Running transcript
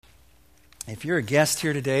If you're a guest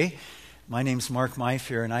here today, my name's Mark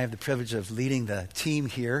Myfair, and I have the privilege of leading the team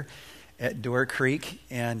here at Door Creek.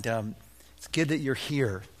 And it's good that you're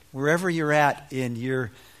here. Wherever you're at in your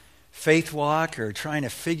faith walk or trying to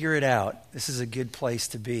figure it out, this is a good place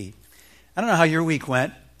to be. I don't know how your week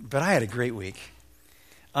went, but I had a great week.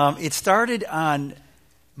 It started on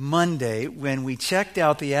Monday when we checked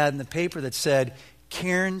out the ad in the paper that said,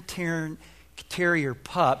 Cairn Terrier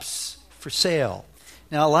pups for sale.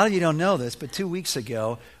 Now, a lot of you don't know this, but 2 weeks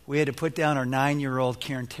ago, we had to put down our 9-year-old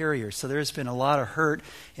Cairn Terrier. So there's been a lot of hurt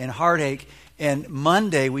and heartache. And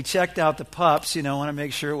Monday, we checked out the pups, want to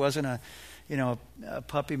make sure it wasn't a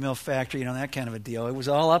puppy mill factory, that kind of a deal. It was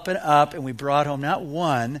all up, and we brought home not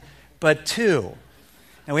one, but two.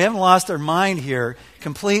 And we haven't lost our mind here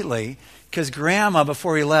completely, because Grandma,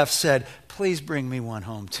 before he left, said, please bring me one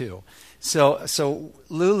home, too. So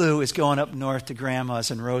Lulu is going up north to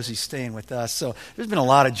Grandma's, and Rosie's staying with us. So there's been a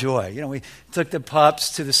lot of joy. We took the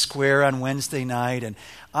pups to the square on Wednesday night, and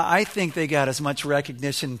I think they got as much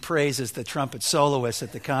recognition and praise as the trumpet soloist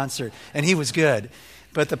at the concert, and he was good.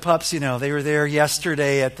 But the pups, they were there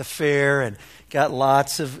yesterday at the fair and got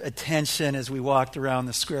lots of attention as we walked around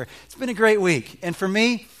the square. It's been a great week. And for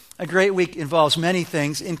me, a great week involves many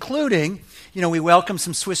things, including, we welcomed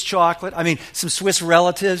some Swiss some Swiss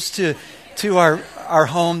relatives to our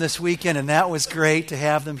home this weekend, and that was great to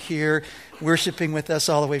have them here worshiping with us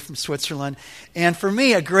all the way from Switzerland. And for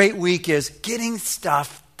me, a great week is getting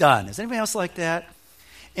stuff done. Is anybody else like that?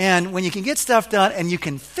 And when you can get stuff done and you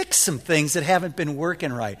can fix some things that haven't been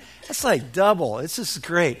working right, that's like double. It's just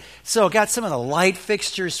great. So got some of the light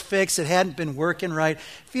fixtures fixed that hadn't been working right.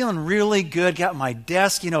 Feeling really good. Got my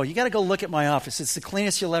desk. You got to go look at my office. It's the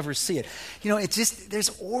cleanest you'll ever see it. It's just, there's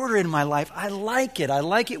order in my life. I like it. I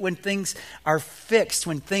like it when things are fixed,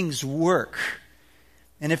 when things work.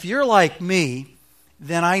 And if you're like me,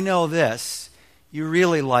 then I know this. You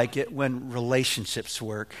really like it when relationships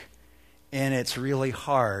work. And it's really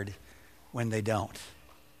hard when they don't.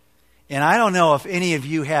 And I don't know if any of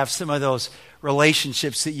you have some of those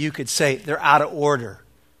relationships that you could say they're out of order.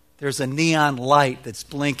 There's a neon light that's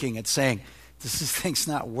blinking. It's saying, this thing's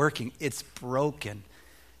not working. It's broken.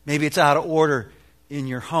 Maybe it's out of order in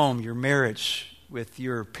your home, your marriage, with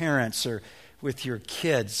your parents or with your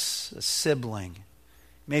kids, a sibling.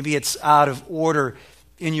 Maybe it's out of order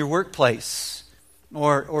in your workplace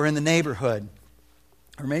or in the neighborhood.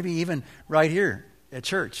 Or maybe even right here at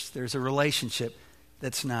church, there's a relationship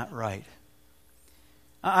that's not right.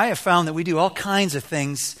 I have found that we do all kinds of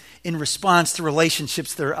things in response to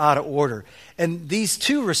relationships that are out of order. And these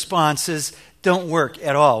two responses don't work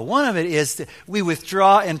at all. One of it is that we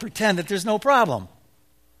withdraw and pretend that there's no problem.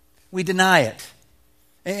 We deny it.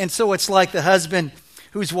 And so it's like the husband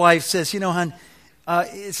whose wife says, hon,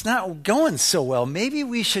 it's not going so well. Maybe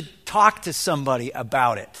we should talk to somebody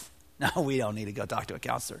about it. No, we don't need to go talk to a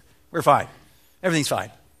counselor. We're fine. Everything's fine.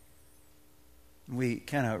 We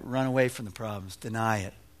kind of run away from the problems, deny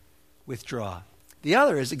it, withdraw. The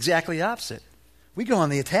other is exactly the opposite. We go on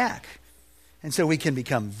the attack. And so we can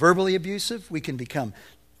become verbally abusive. We can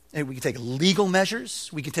take legal measures.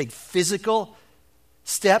 We can take physical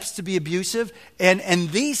steps to be abusive. And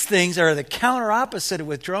these things are the counter opposite of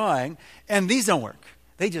withdrawing. And these don't work.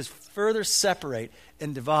 They just further separate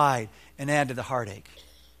and divide and add to the heartache.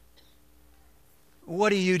 What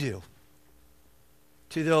do you do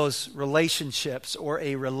to those relationships or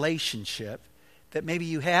a relationship that maybe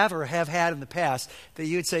you have or have had in the past that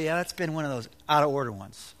you would say, yeah, that's been one of those out of order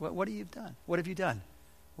ones? What have you done? What have you done?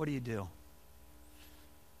 What do you do?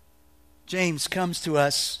 James comes to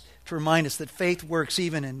us to remind us that faith works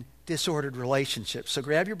even in disordered relationships. So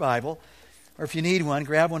grab your Bible, or if you need one,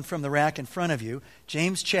 grab one from the rack in front of you.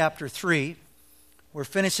 James chapter 3. We're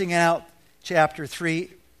finishing out chapter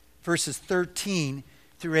 3. Verses 13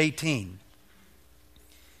 through 18.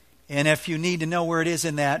 And if you need to know where it is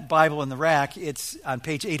in that Bible in the rack, it's on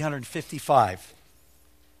page 855.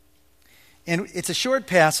 And it's a short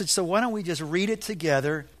passage, so why don't we just read it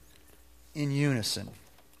together in unison.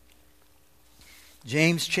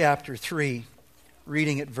 James chapter 3,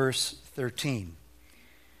 reading at verse 13.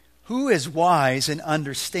 Who is wise and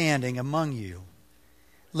understanding among you?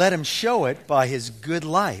 Let him show it by his good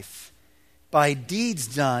life, by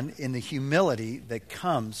deeds done in the humility that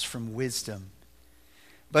comes from wisdom.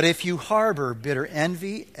 But if you harbor bitter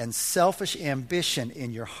envy and selfish ambition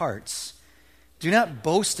in your hearts, do not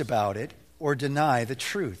boast about it or deny the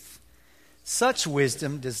truth. Such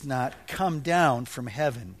wisdom does not come down from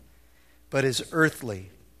heaven, but is earthly,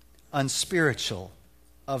 unspiritual,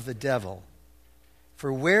 of the devil.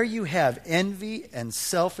 For where you have envy and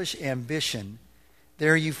selfish ambition,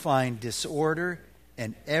 there you find disorder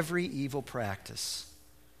and every evil practice.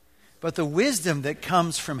 But the wisdom that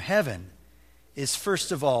comes from heaven is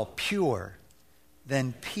first of all pure,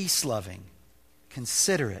 then peace-loving,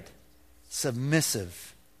 considerate,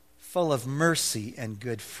 submissive, full of mercy and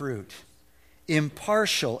good fruit,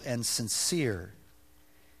 impartial and sincere.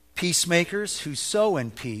 Peacemakers who sow in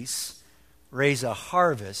peace raise a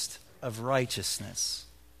harvest of righteousness.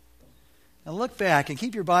 Now look back and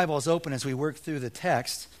keep your Bibles open as we work through the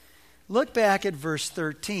text. Look back at verse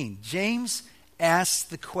 13. James asks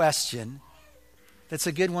the question that's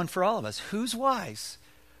a good one for all of us. Who's wise?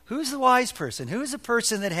 Who's the wise person? Who's the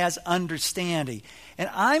person that has understanding? And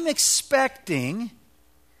I'm expecting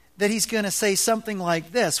that he's going to say something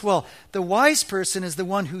like this. Well, the wise person is the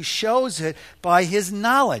one who shows it by his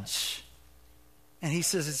knowledge. And he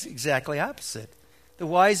says it's exactly opposite. The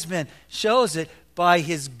wise man shows it by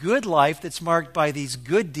his good life that's marked by these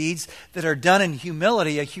good deeds that are done in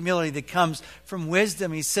humility, a humility that comes from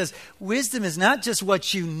wisdom. He says wisdom is not just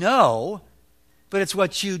what you know, but it's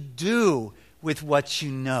what you do with what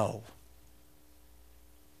you know.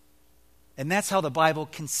 And that's how the Bible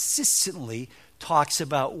consistently talks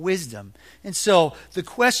about wisdom. And so the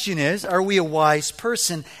question is, are we a wise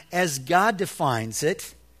person as God defines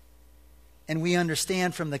it? And we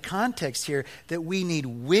understand from the context here that we need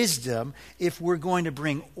wisdom if we're going to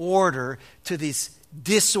bring order to these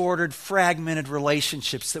disordered, fragmented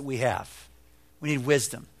relationships that we have. We need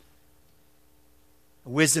wisdom. A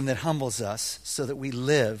wisdom that humbles us so that we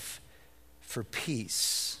live for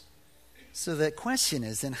peace. So the question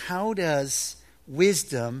is, then how does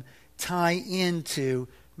wisdom tie into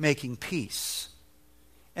making peace?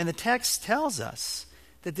 And the text tells us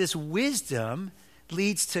that this wisdom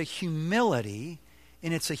leads to humility,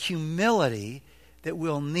 and it's a humility that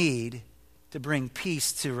we'll need to bring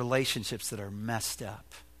peace to relationships that are messed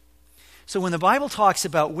up. So when the Bible talks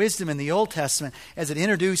about wisdom in the Old Testament, as it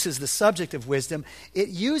introduces the subject of wisdom, it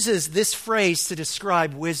uses this phrase to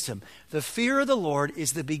describe wisdom. The fear of the Lord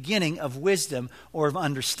is the beginning of wisdom or of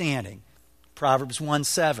understanding. Proverbs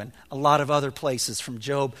 1:7, a lot of other places from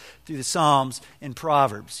Job through the Psalms and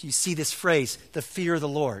Proverbs. You see this phrase, the fear of the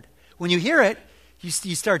Lord. When you hear it, you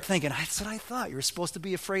start thinking, that's what I thought. You're supposed to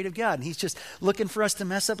be afraid of God. And he's just looking for us to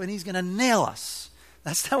mess up and he's going to nail us.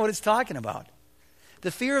 That's not what it's talking about.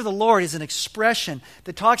 The fear of the Lord is an expression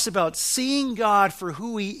that talks about seeing God for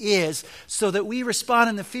who he is so that we respond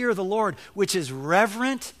in the fear of the Lord, which is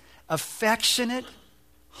reverent, affectionate,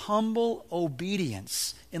 humble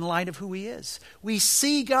obedience in light of who he is. We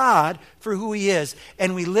see God for who he is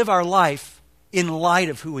and we live our life in light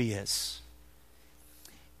of who he is.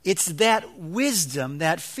 It's that wisdom,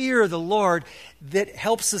 that fear of the Lord that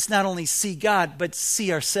helps us not only see God, but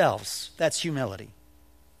see ourselves. That's humility.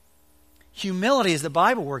 Humility, as the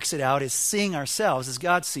Bible works it out, is seeing ourselves as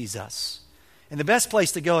God sees us. And the best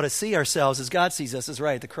place to go to see ourselves as God sees us is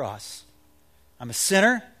right at the cross. I'm a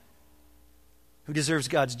sinner who deserves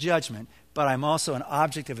God's judgment, but I'm also an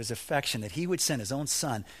object of his affection, that he would send his own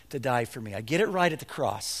son to die for me. I get it right at the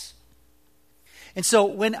cross. And so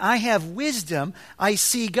when I have wisdom, I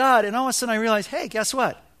see God, and all of a sudden I realize, hey, guess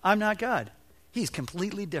what? I'm not God. He's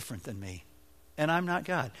completely different than me, and I'm not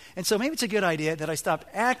God. And so maybe it's a good idea that I stop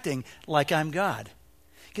acting like I'm God.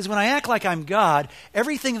 Because when I act like I'm God,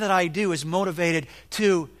 everything that I do is motivated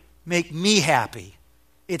to make me happy.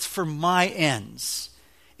 It's for my ends.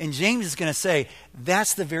 And James is going to say,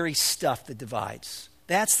 that's the very stuff that divides.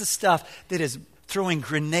 That's the stuff that is throwing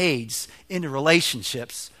grenades into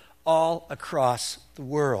relationships all across the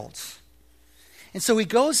world. And so he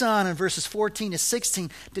goes on in verses 14 to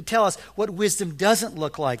 16 to tell us what wisdom doesn't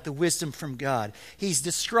look like, the wisdom from God. He's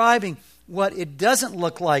describing what it doesn't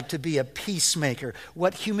look like to be a peacemaker,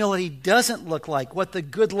 what humility doesn't look like, what the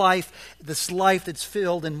good life, this life that's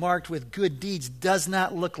filled and marked with good deeds does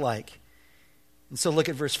not look like. And so look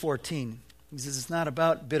at verse 14. He says it's not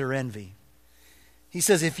about bitter envy. He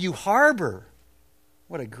says if you harbor,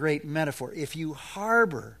 what a great metaphor, if you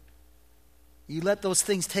harbor, you let those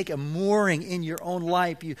things take a mooring in your own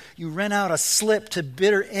life. You rent out a slip to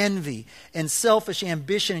bitter envy and selfish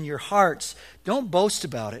ambition in your hearts. Don't boast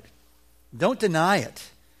about it. Don't deny it.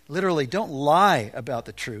 Literally, don't lie about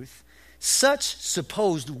the truth. Such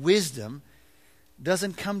supposed wisdom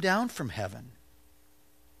doesn't come down from heaven.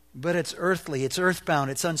 But it's earthly, it's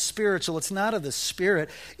earthbound, it's unspiritual. It's not of the Spirit,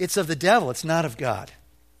 it's of the devil, it's not of God.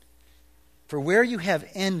 For where you have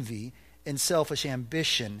envy and selfish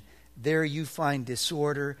ambition, there you find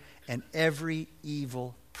disorder and every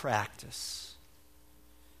evil practice.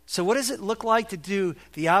 So what does it look like to do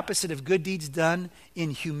the opposite of good deeds done in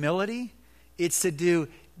humility? It's to do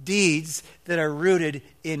deeds that are rooted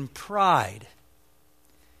in pride,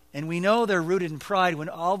 And we know they're rooted in pride when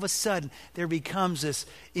all of a sudden there becomes this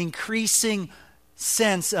increasing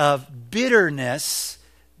sense of bitterness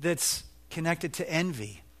that's connected to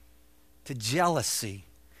envy, to jealousy,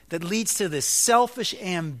 that leads to this selfish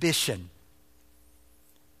ambition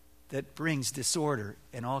that brings disorder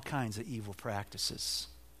and all kinds of evil practices.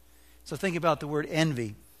 So think about the word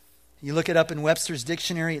envy. You look it up in Webster's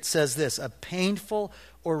dictionary, it says this: a painful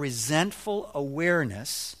or resentful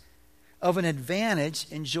awareness of an advantage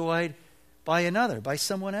enjoyed by another, by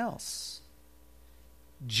someone else,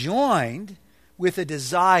 joined with a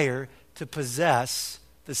desire to possess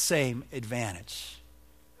the same advantage.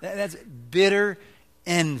 That's bitter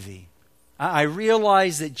envy. I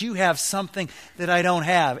realize that you have something that I don't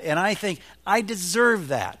have, and I think I deserve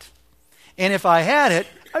that. And if I had it,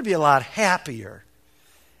 I'd be a lot happier.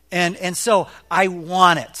 And so I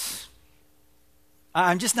want it.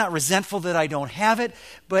 I'm just not resentful that I don't have it,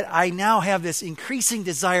 but I now have this increasing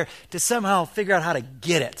desire to somehow figure out how to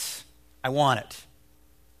get it. I want it.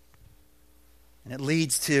 And it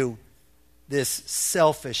leads to this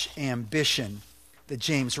selfish ambition that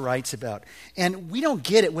James writes about. And we don't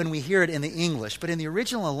get it when we hear it in the English, but in the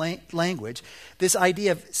original language, this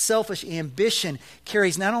idea of selfish ambition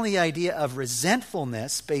carries not only the idea of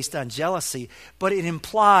resentfulness based on jealousy, but it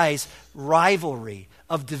implies rivalry,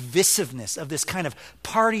 of divisiveness, of this kind of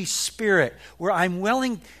party spirit where I'm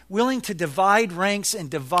willing to divide ranks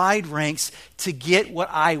to get what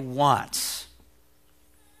I want.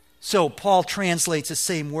 So Paul translates the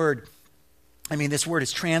same word. This word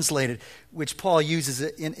is translated, which Paul uses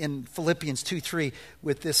in Philippians 2:3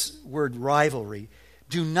 with this word rivalry.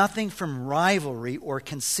 Do nothing from rivalry or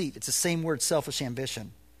conceit. It's the same word, selfish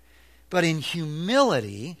ambition. But in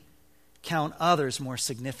humility, count others more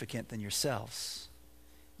significant than yourselves.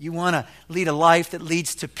 You want to lead a life that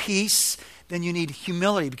leads to peace, then you need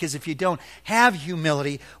humility. Because if you don't have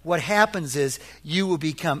humility, what happens is you will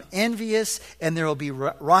become envious, and there will be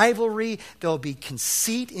rivalry, there will be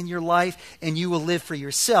conceit in your life, and you will live for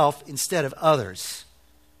yourself instead of others.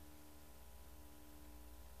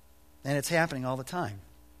 And it's happening all the time.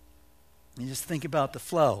 You just think about the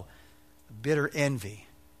flow of bitter envy.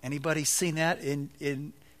 Anybody seen that in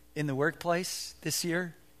the workplace this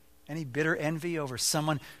year? Any bitter envy over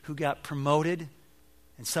someone who got promoted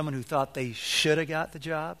and someone who thought they should have got the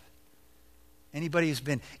job? Anybody who's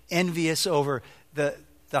been envious over the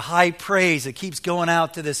high praise that keeps going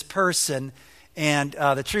out to this person? And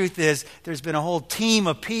the truth is, there's been a whole team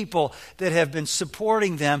of people that have been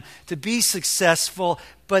supporting them to be successful,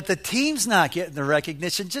 but the team's not getting the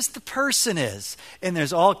recognition, just the person is. And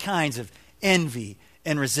there's all kinds of envy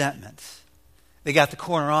and resentment. They got the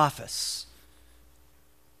corner office.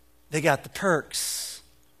 They got the perks.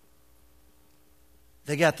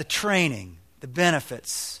 They got the training, the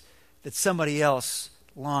benefits that somebody else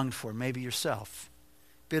longed for, maybe yourself.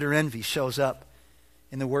 Bitter envy shows up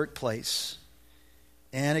in the workplace.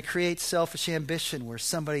 And it creates selfish ambition where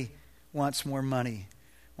somebody wants more money,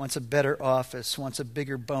 wants a better office, wants a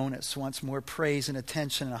bigger bonus, wants more praise and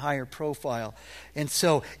attention and a higher profile. And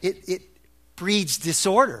so it breeds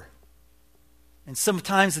disorder. And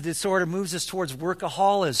sometimes the disorder moves us towards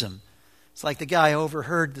workaholism. It's like the guy I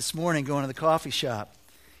overheard this morning going to the coffee shop.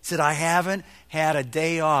 He said, I haven't had a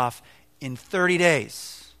day off in 30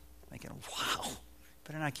 days. Thinking, wow,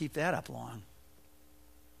 better not keep that up long.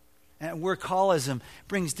 And workaholism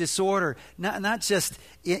brings disorder, not just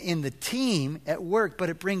in the team at work, but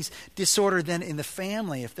it brings disorder then in the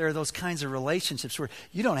family if there are those kinds of relationships where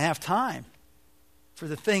you don't have time for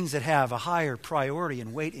the things that have a higher priority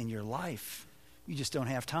and weight in your life. You just don't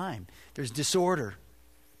have time. There's disorder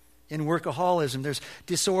in workaholism. There's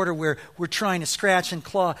disorder where we're trying to scratch and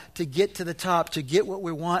claw to get to the top, to get what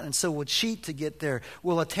we want, and so we'll cheat to get there.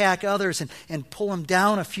 We'll attack others and pull them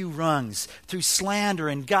down a few rungs through slander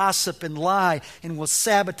and gossip and lie, and we'll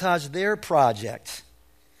sabotage their project.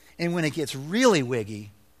 And when it gets really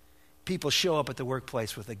wiggy, people show up at the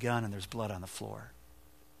workplace with a gun and there's blood on the floor.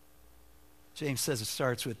 James says it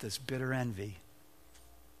starts with this bitter envy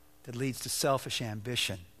that leads to selfish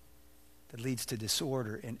ambition, that leads to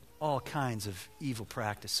disorder and all kinds of evil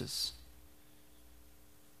practices.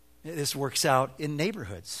 This works out in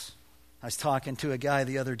neighborhoods. I was talking to a guy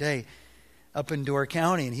the other day up in Door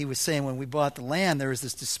County, and he was saying when we bought the land, there was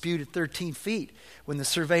this dispute at 13 feet. When the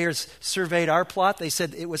surveyors surveyed our plot, they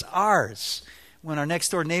said it was ours. When our next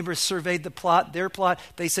door neighbors surveyed the plot, their plot,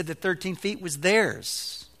 they said that 13 feet was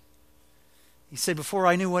theirs. He said, before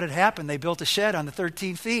I knew what had happened, they built a shed on the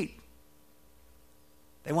 13 feet.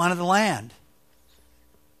 They wanted the land.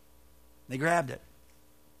 They grabbed it.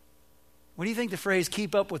 What do you think the phrase,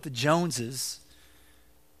 keep up with the Joneses,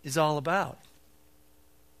 is all about?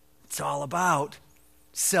 It's all about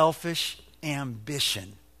selfish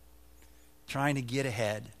ambition, trying to get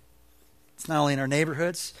ahead. It's not only in our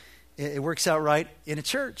neighborhoods, it works out right in a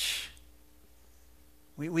church.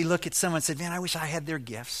 We look at someone and say, man, I wish I had their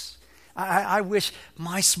gifts. I wish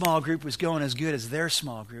my small group was going as good as their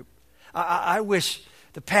small group. I wish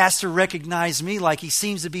the pastor recognized me like he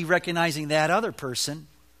seems to be recognizing that other person.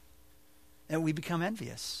 And we become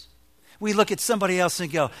envious. We look at somebody else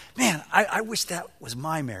and go, man, I wish that was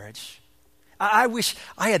my marriage. I wish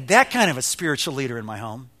I had that kind of a spiritual leader in my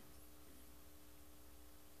home.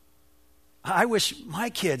 I wish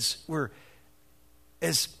my kids were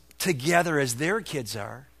as together as their kids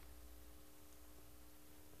are.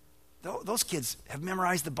 Those kids have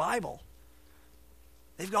memorized the Bible.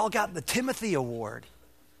 They've all gotten the Timothy Award.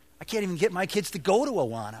 I can't even get my kids to go to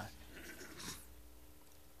Awana.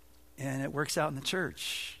 And it works out in the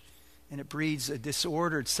church. And it breeds a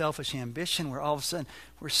disordered, selfish ambition where all of a sudden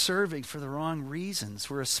we're serving for the wrong reasons.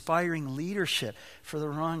 We're aspiring leadership for the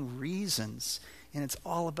wrong reasons. And it's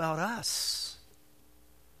all about us.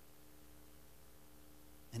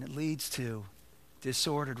 And it leads to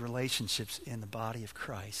disordered relationships in the body of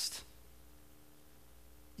Christ.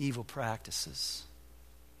 Evil practices.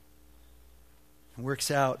 It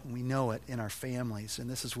works out, and we know it, in our families. And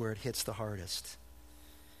this is where it hits the hardest.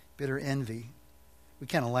 Bitter envy. We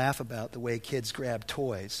kind of laugh about the way kids grab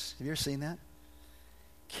toys. Have you ever seen that?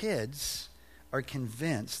 Kids are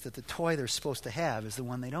convinced that the toy they're supposed to have is the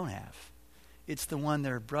one they don't have. It's the one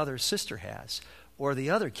their brother or sister has, or the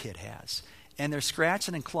other kid has. And they're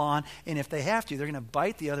scratching and clawing, and if they have to, they're going to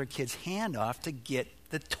bite the other kid's hand off to get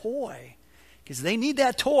the toy. Because they need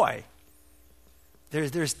that toy.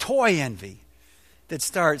 There's toy envy that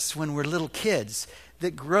starts when we're little kids,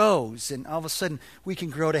 that grows, and all of a sudden we can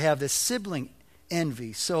grow to have this sibling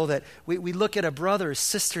envy, so that we look at a brother or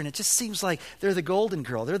sister and it just seems like they're the golden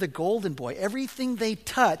girl, they're the golden boy. Everything they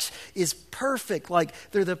touch is perfect, like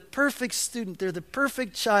they're the perfect student, they're the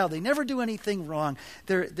perfect child, they never do anything wrong,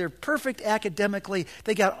 they're perfect academically,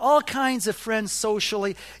 they got all kinds of friends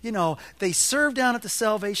socially, they serve down at the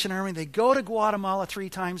Salvation Army, they go to Guatemala 3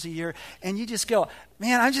 times a year, and you just go,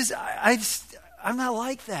 man, I'm not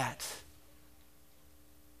like that.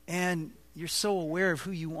 And you're so aware of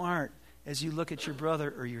who you aren't as you look at your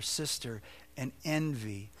brother or your sister, and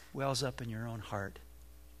envy wells up in your own heart.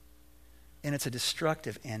 And it's a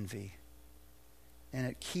destructive envy. And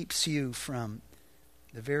it keeps you from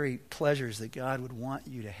the very pleasures that God would want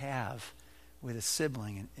you to have with a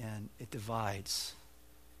sibling, and it divides.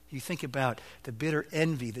 You think about the bitter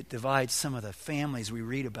envy that divides some of the families we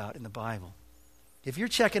read about in the Bible. If you're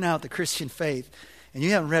checking out the Christian faith and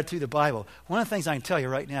you haven't read through the Bible, one of the things I can tell you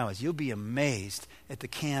right now is you'll be amazed at the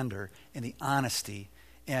candor and the honesty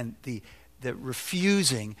and the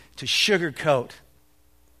refusing to sugarcoat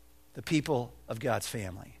the people of God's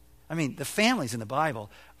family. I mean, the families in the Bible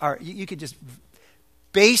are, you could just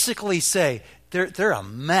basically say, they're a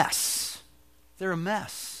mess. They're a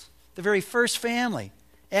mess. The very first family,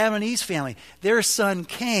 Adam and Eve's family, their son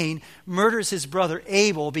Cain murders his brother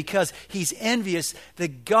Abel because he's envious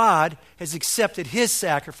that God has accepted his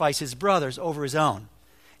sacrifice, his brother's, over his own.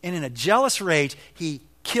 And in a jealous rage, he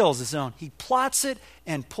kills his own. He plots it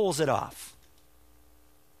and pulls it off.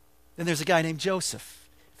 Then there's a guy named Joseph,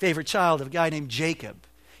 favorite child of a guy named Jacob.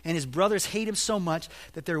 And his brothers hate him so much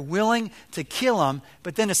that they're willing to kill him,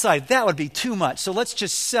 but then decide that would be too much. So let's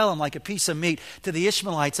just sell him like a piece of meat to the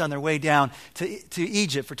Ishmaelites on their way down to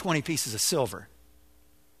Egypt for 20 pieces of silver.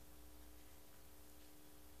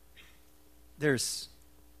 There's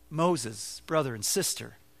Moses' brother and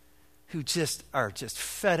sister who are just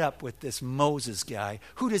fed up with this Moses guy.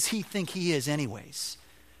 Who does he think he is anyways?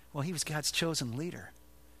 Well, he was God's chosen leader.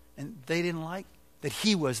 And they didn't like that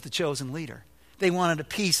he was the chosen leader. They wanted a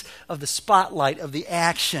piece of the spotlight of the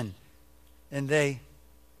action, and they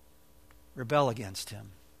rebel against him.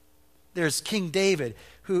 There's King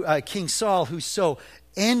Saul, who's so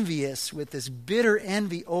envious with this bitter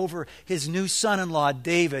envy over his new son-in-law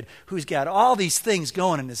David, who's got all these things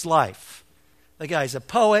going in his life. The guy's a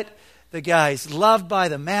poet. The guy's loved by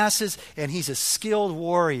the masses, and he's a skilled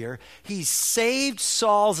warrior. He saved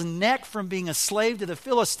Saul's neck from being a slave to the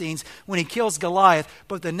Philistines when he kills Goliath.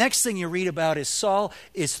 But the next thing you read about is Saul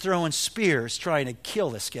is throwing spears trying to kill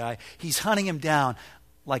this guy. He's hunting him down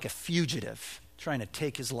like a fugitive, trying to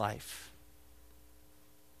take his life.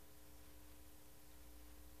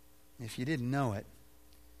 If you didn't know it,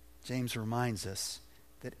 James reminds us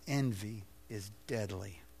that envy is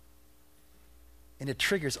deadly. And it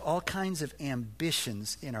triggers all kinds of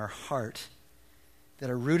ambitions in our heart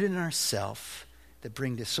that are rooted in ourself, that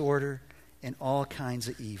bring disorder and all kinds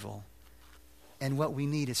of evil. And what we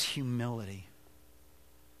need is humility.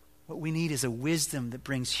 What we need is a wisdom that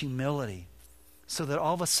brings humility, so that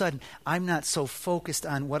all of a sudden I'm not so focused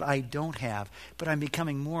on what I don't have, but I'm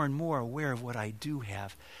becoming more and more aware of what I do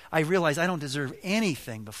have. I realize I don't deserve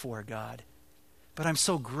anything before God, but I'm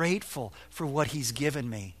so grateful for what He's given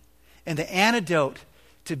me. And the antidote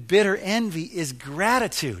to bitter envy is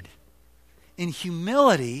gratitude. In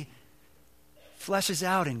humility fleshes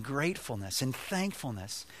out in gratefulness and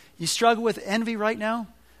thankfulness. You struggle with envy right now?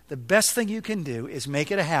 The best thing you can do is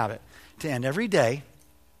make it a habit to end every day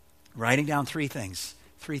writing down 3 things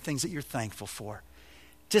that you're thankful for.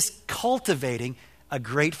 Just cultivating a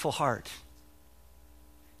grateful heart.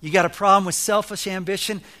 You got a problem with selfish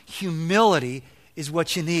ambition? Humility is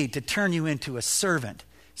what you need to turn you into a servant.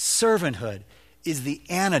 Servanthood is the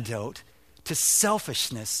antidote to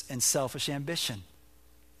selfishness and selfish ambition.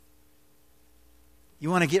 You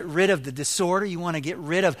want to get rid of the disorder. You want to get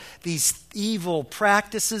rid of these evil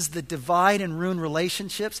practices that divide and ruin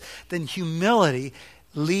relationships. Then humility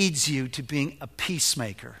leads you to being a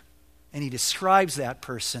peacemaker. And he describes that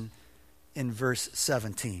person in verse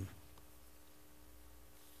 17.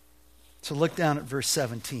 So look down at verse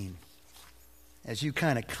 17. As you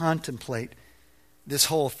kind of contemplate this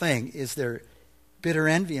whole thing, is there bitter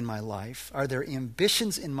envy in my life? Are there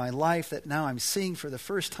ambitions in my life that now I'm seeing for the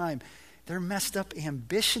first time? They're messed up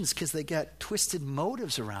ambitions because they got twisted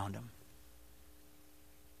motives around them.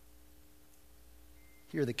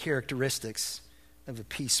 Here are the characteristics of a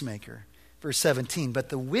peacemaker. Verse 17, but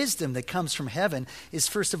the wisdom that comes from heaven is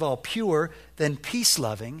first of all pure, then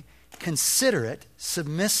peace-loving, considerate,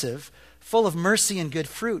 submissive, full of mercy and good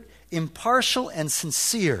fruit, impartial and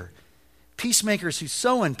sincere. Peacemakers who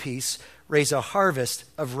sow in peace raise a harvest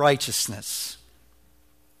of righteousness.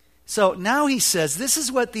 So now he says, this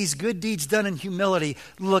is what these good deeds done in humility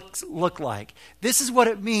look like. This is what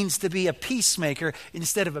it means to be a peacemaker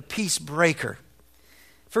instead of a peace breaker.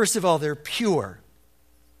 First of all, they're pure.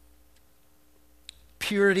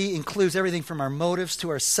 Purity includes everything from our motives to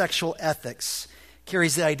our sexual ethics.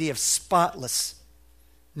 Carries the idea of spotless.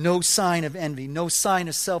 No sign of envy, no sign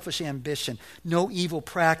of selfish ambition, no evil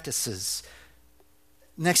practices.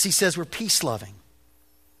 Next he says we're peace-loving.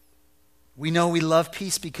 We know we love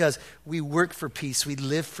peace because we work for peace, we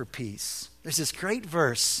live for peace. There's this great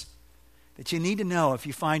verse that you need to know if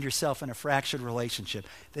you find yourself in a fractured relationship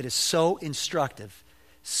that is so instructive,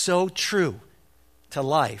 so true to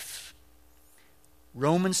life.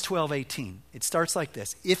 Romans 12:18. It starts like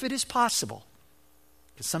this. If it is possible,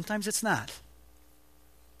 because sometimes it's not.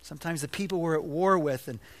 Sometimes the people we're at war with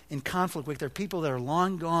and in conflict with are people that are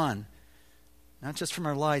long gone, not just from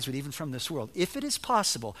our lives, but even from this world. If it is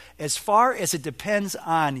possible, as far as it depends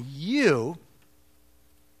on you,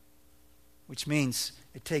 which means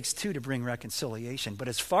it takes 2 to bring reconciliation, but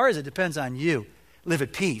as far as it depends on you, live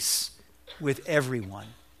at peace with everyone.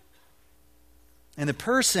 And the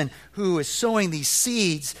person who is sowing these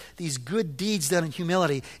seeds, these good deeds done in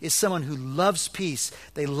humility, is someone who loves peace.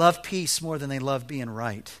 They love peace more than they love being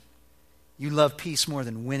right. You love peace more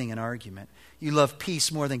than winning an argument. You love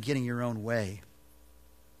peace more than getting your own way.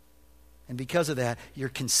 And because of that, you're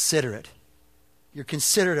considerate. You're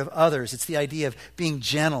considerate of others. It's the idea of being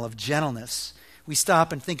gentle, of gentleness. We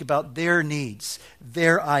stop and think about their needs,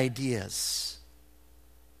 their ideas.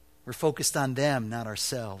 We're focused on them, not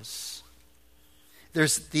ourselves.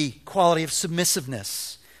 There's the quality of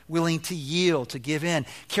submissiveness, willing to yield, to give in.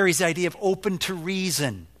 Carries the idea of open to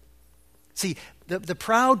reason. See, the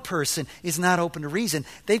proud person is not open to reason.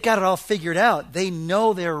 They've got it all figured out. They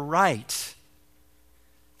know they're right.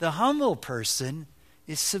 The humble person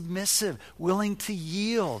is submissive, willing to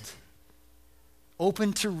yield,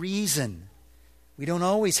 open to reason. We don't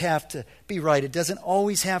always have to be right. It doesn't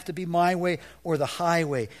always have to be my way or the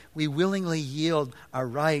highway. We willingly yield our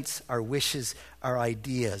rights, our wishes, our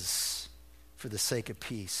ideas for the sake of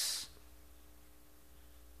peace.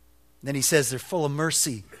 Then he says they're full of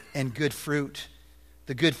mercy and good fruit.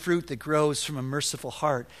 The good fruit that grows from a merciful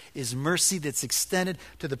heart is mercy that's extended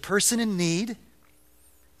to the person in need,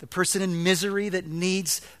 the person in misery that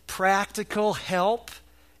needs practical help,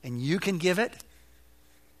 and you can give it.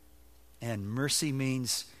 And mercy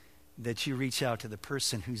means that you reach out to the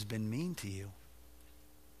person who's been mean to you.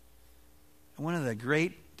 And one of the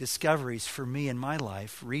great discoveries for me in my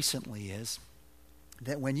life recently is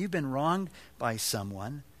that when you've been wronged by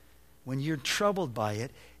someone, when you're troubled by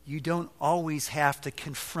it, you don't always have to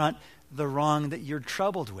confront the wrong that you're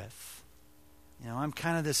troubled with. You know, I'm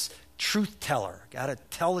kind of this truth teller. Got to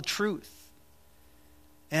tell the truth.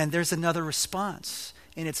 And there's another response.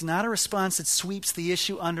 And it's not a response that sweeps the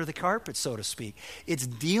issue under the carpet, so to speak. It's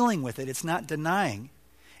dealing with it. It's not denying.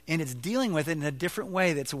 And it's dealing with it in a different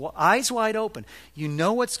way that's eyes wide open. You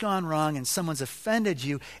know what's gone wrong and someone's offended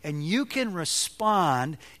you, and you can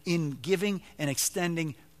respond in giving and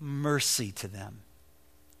extending mercy to them,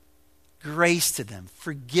 grace to them,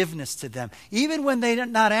 forgiveness to them. Even when they're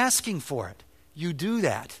not asking for it, you do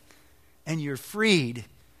that, and you're freed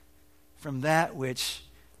from that which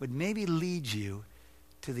would maybe lead you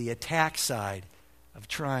to the attack side of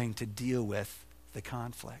trying to deal with the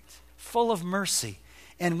conflict. Full of mercy.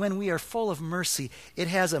 And when we are full of mercy, it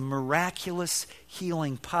has a miraculous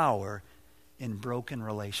healing power in broken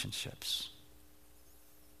relationships.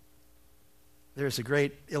 There's a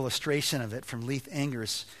great illustration of it from Leith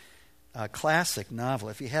Anger's classic novel.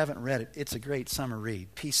 If you haven't read it, it's a great summer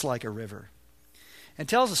read, Peace Like a River. And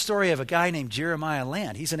tells the story of a guy named Jeremiah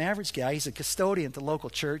Land. He's an average guy. He's a custodian at the local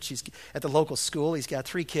church. He's at the local school. He's got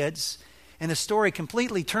 3 kids. And the story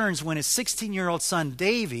completely turns when his 16-year-old son,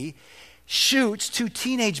 Davy, shoots 2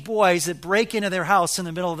 teenage boys that break into their house in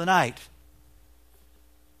the middle of the night.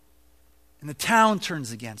 And the town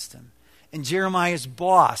turns against him. And Jeremiah's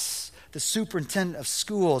boss, the superintendent of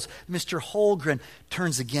schools, Mr. Holgren,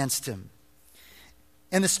 turns against him.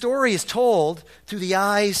 And the story is told through the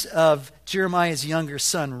eyes of Jeremiah's younger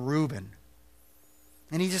son, Reuben.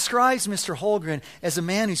 And he describes Mr. Holgren as a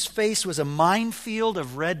man whose face was a minefield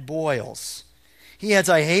of red boils. He adds,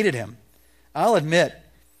 I hated him, I'll admit,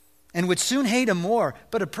 and would soon hate him more,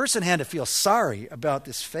 but a person had to feel sorry about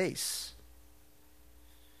this face.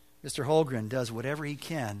 Mr. Holgren does whatever he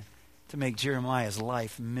can to make Jeremiah's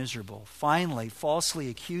life miserable. Finally, falsely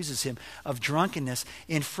accuses him of drunkenness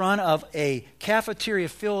in front of a cafeteria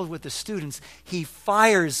filled with the students. He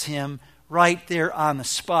fires him right there on the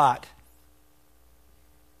spot.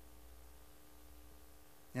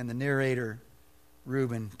 And the narrator,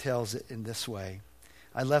 Reuben, tells it in this way.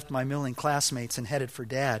 I left my milling classmates and headed for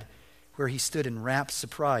Dad, where he stood in rapt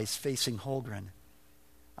surprise facing Holgren.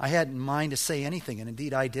 I hadn't in mind to say anything, and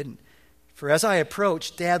indeed I didn't. For as I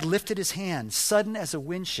approached, Dad lifted his hand, sudden as a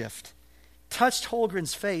wind shift, touched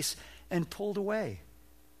Holgren's face, and pulled away.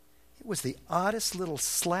 It was the oddest little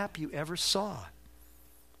slap you ever saw.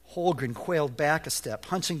 Holgren quailed back a step,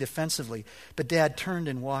 hunching defensively, but Dad turned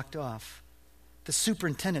and walked off. The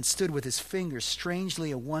superintendent stood with his fingers strangely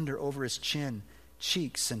a wonder over his chin,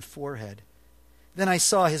 cheeks, and forehead. Then I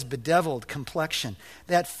saw his bedeviled complexion.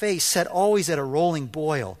 That face, set always at a rolling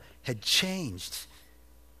boil, had changed.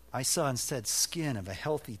 I saw instead skin of a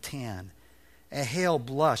healthy tan. A hale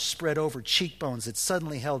blush spread over cheekbones that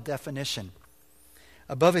suddenly held definition.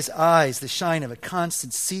 Above his eyes, the shine of a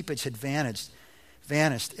constant seepage had vanished,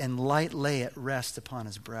 and light lay at rest upon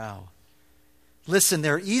his brow. Listen,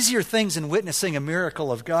 there are easier things in witnessing a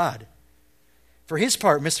miracle of God. For his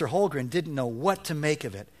part, Mr. Holgren didn't know what to make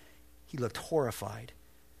of it. He looked horrified.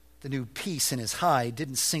 The new peace in his hide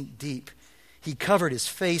didn't sink deep. He covered his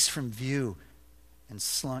face from view and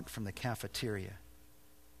slunk from the cafeteria.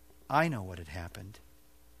 I know what had happened.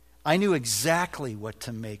 I knew exactly what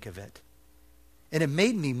to make of it. And it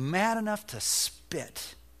made me mad enough to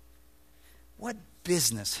spit. What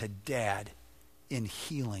business had Dad in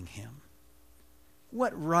healing him?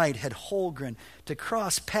 What right had Holgren to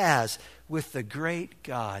cross paths with the great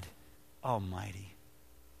God Almighty?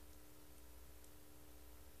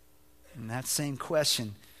 And that same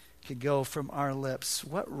question could go from our lips.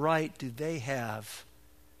 What right do they have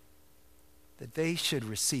that they should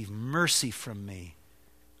receive mercy from me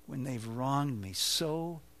when they've wronged me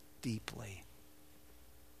so deeply?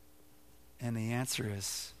 And the answer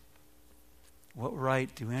is, what right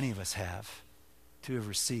do any of us have to have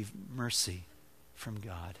received mercy from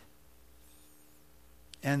God?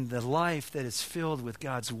 And the life that is filled with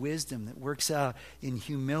God's wisdom that works out in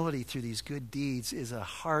humility through these good deeds is a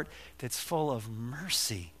heart that's full of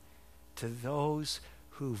mercy to those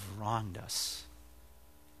who've wronged us.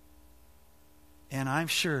 And I'm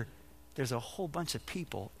sure there's a whole bunch of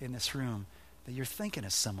people in this room that you're thinking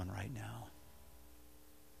of someone right now.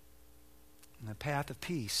 And the path of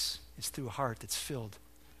peace is through a heart that's filled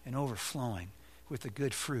and overflowing with the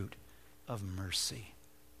good fruit of mercy.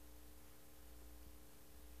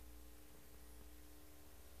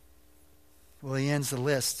 Well, he ends the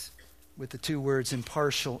list with the 2 words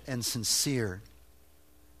impartial and sincere.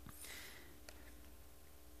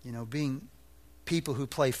 You know, being people who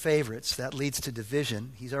play favorites, that leads to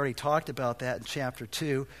division. He's already talked about that in chapter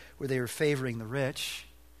 2, where they were favoring the rich.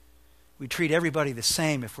 We treat everybody the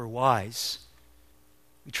same if we're wise.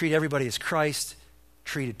 We treat everybody as Christ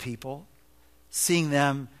treated people, seeing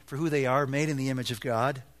them for who they are, made in the image of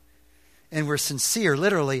God. And we're sincere,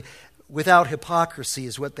 literally, without hypocrisy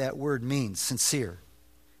is what that word means, sincere.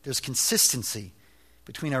 There's consistency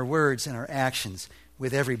between our words and our actions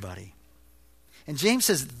with everybody. And James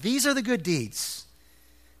says, these are the good deeds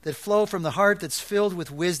that flow from the heart that's filled with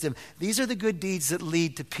wisdom. These are the good deeds that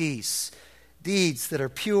lead to peace. Deeds that are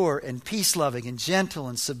pure and peace-loving and gentle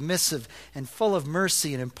and submissive and full of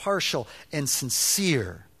mercy and impartial and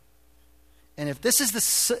sincere. And if this is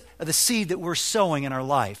the seed that we're sowing in our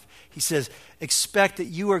life, he says, expect that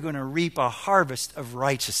you are going to reap a harvest of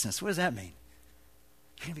righteousness. What does that mean?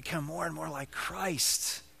 You're going to become more and more like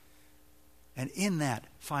Christ. And in that,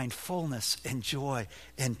 find fullness and joy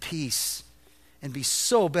and peace. And be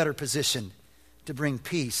so better positioned to bring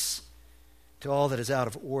peace to all that is out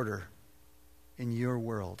of order in your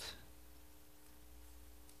world.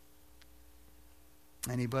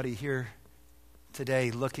 Anybody here today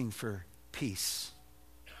looking for peace?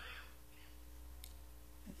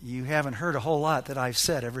 You haven't heard a whole lot that I've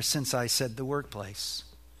said ever since I said the workplace,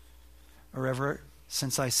 or ever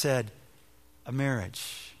since I said a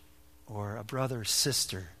marriage, or a brother,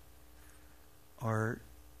 sister, or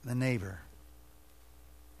the neighbor.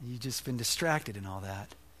 You've just been distracted in all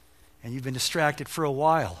that. And you've been distracted for a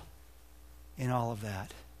while in all of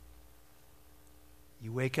that.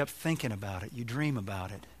 You wake up thinking about it. You dream about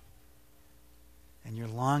it. And you're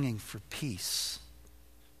longing for peace.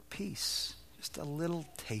 Peace. Just a little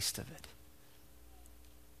taste of it.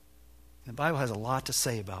 The Bible has a lot to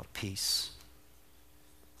say about peace.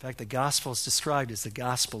 In fact, the gospel is described as the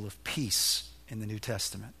gospel of peace in the New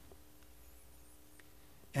Testament.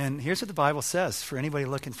 And here's what the Bible says for anybody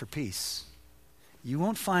looking for peace. You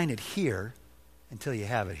won't find it here until you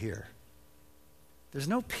have it here. There's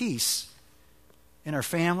no peace in our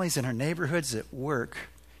families, in our neighborhoods, at work,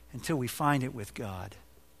 until we find it with God.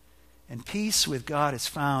 And peace with God is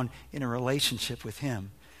found in a relationship with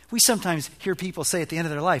Him. We sometimes hear people say at the end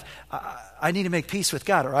of their life, I need to make peace with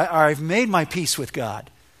God, or I've made my peace with God.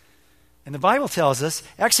 And the Bible tells us,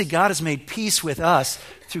 actually God has made peace with us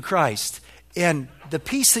through Christ. And the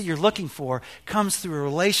peace that you're looking for comes through a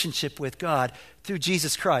relationship with God through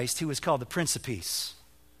Jesus Christ, who is called the Prince of Peace.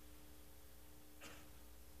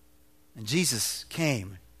 And Jesus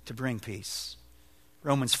came to bring peace.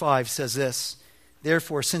 Romans 5 says this,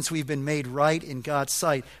 therefore, since we've been made right in God's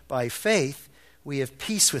sight by faith, we have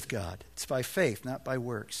peace with God. It's by faith, not by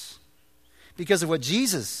works. Because of what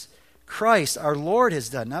Jesus Christ, our Lord, has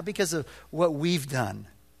done, not because of what we've done.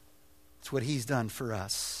 It's what He's done for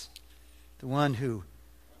us. The one who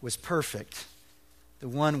was perfect, the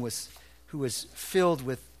one who was filled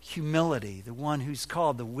with humility, the one who's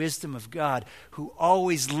called the wisdom of God, who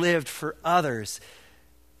always lived for others.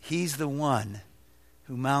 He's the one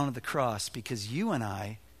who mounted the cross because you and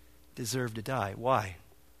I deserve to die. Why?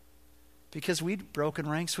 Because we'd broken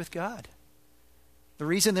ranks with God. The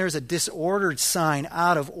reason there's a disordered sign,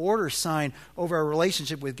 out of order sign over our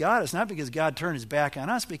relationship with God is not because God turned His back on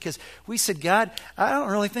us, because we said, God, I don't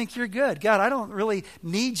really think you're good. God, I don't really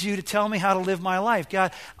need you to tell me how to live my life.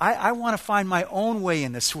 God, I want to find my own way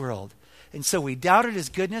in this world. And so we doubted His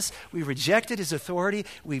goodness, we rejected His authority,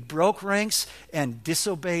 we broke ranks and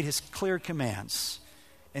disobeyed His clear commands.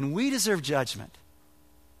 And we deserve judgment.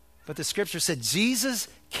 But the Scripture said Jesus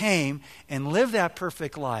came and lived that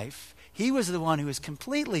perfect life. He was the one who was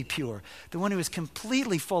completely pure, the one who was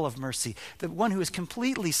completely full of mercy, the one who was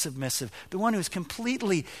completely submissive, the one who was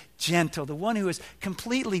completely gentle, the one who was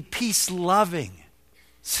completely peace-loving,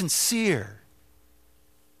 sincere,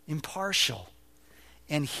 impartial.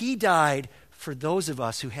 And He died for those of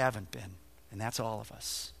us who haven't been, and that's all of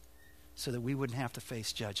us, so that we wouldn't have to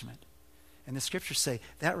face judgment. And the Scriptures say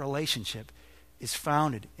that relationship is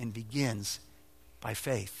founded and begins by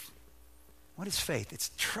faith. What is faith?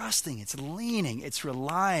 It's trusting, it's leaning, it's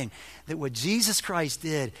relying that what Jesus Christ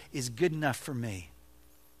did is good enough for me.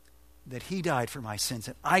 That He died for my sins,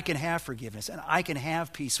 and I can have forgiveness, and I can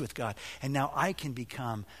have peace with God, and now I can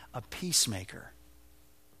become a peacemaker.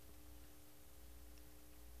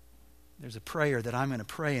 There's a prayer that I'm going to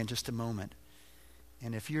pray in just a moment.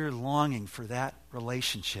 And if you're longing for that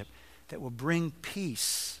relationship that will bring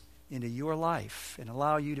peace into your life and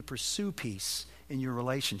allow you to pursue peace in your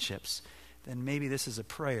relationships, then maybe this is a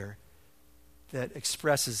prayer that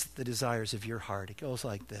expresses the desires of your heart. It goes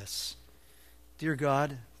like this. Dear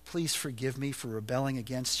God, please forgive me for rebelling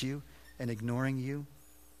against you and ignoring you.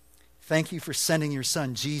 Thank you for sending your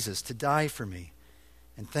Son, Jesus, to die for me.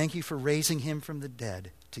 And thank you for raising Him from the dead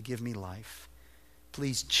to give me life.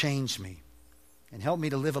 Please change me and help me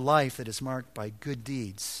to live a life that is marked by good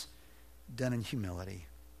deeds done in humility.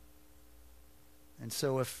 And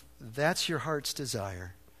so if that's your heart's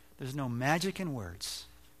desire, there's no magic in words,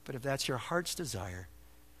 but if that's your heart's desire,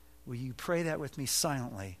 will you pray that with me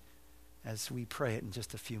silently as we pray it in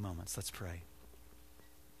just a few moments? Let's pray.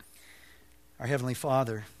 Our Heavenly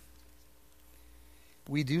Father,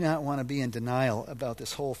 we do not want to be in denial about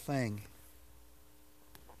this whole thing.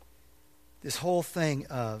 This whole thing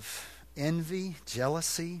of envy,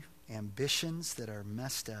 jealousy, ambitions that are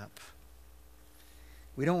messed up.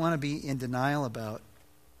 We don't want to be in denial about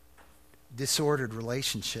disordered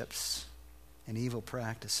relationships and evil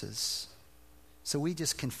practices. So we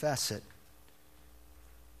just confess it.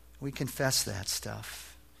 We confess that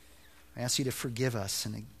stuff. I ask you to forgive us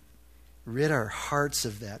and rid our hearts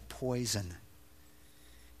of that poison.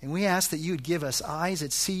 And we ask that you would give us eyes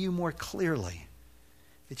that see you more clearly,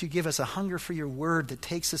 that you give us a hunger for your word that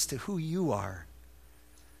takes us to who you are,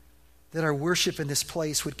 that our worship in this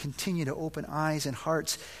place would continue to open eyes and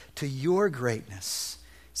hearts to your greatness,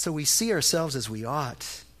 so we see ourselves as we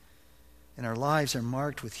ought, and our lives are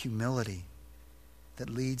marked with humility that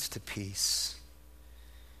leads to peace.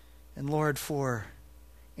 And Lord, for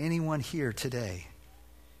anyone here today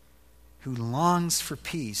who longs for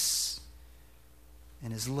peace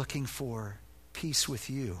and is looking for peace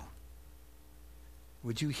with you,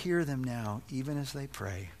 would you hear them now, even as they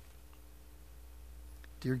pray?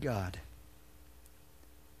 Dear God,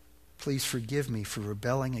 please forgive me for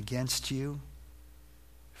rebelling against you,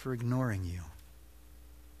 for ignoring you.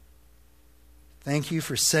 Thank you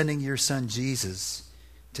for sending your Son Jesus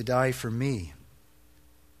to die for me.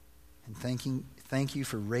 And thank you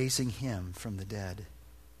for raising him from the dead.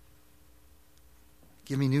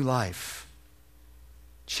 Give me new life.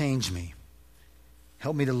 Change me.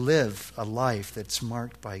 Help me to live a life that's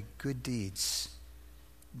marked by good deeds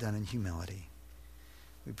done in humility.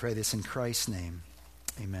 We pray this in Christ's name.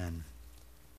 Amen.